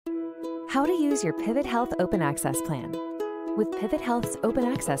How to use your Pivot Health Open Access Plan. With Pivot Health's Open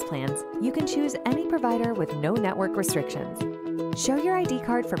Access Plans, you can choose any provider with no network restrictions. Show your ID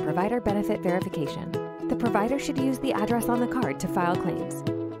card for provider benefit verification. The provider should use the address on the card to file claims.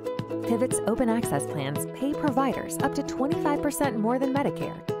 Pivot's Open Access Plans pay providers up to 25% more than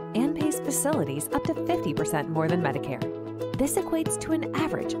Medicare and pays facilities up to 50% more than Medicare. This equates to an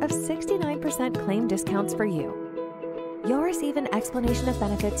average of 69% claim discounts for you. You'll receive an explanation of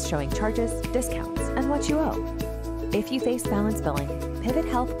benefits showing charges, discounts, and what you owe. If you face balance billing, Pivot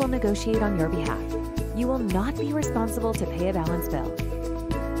Health will negotiate on your behalf. You will not be responsible to pay a balance bill.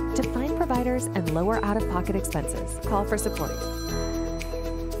 To find providers and lower out-of-pocket expenses, call for support.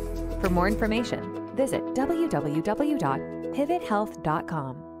 For more information, visit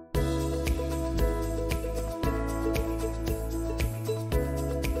www.pivothealth.com.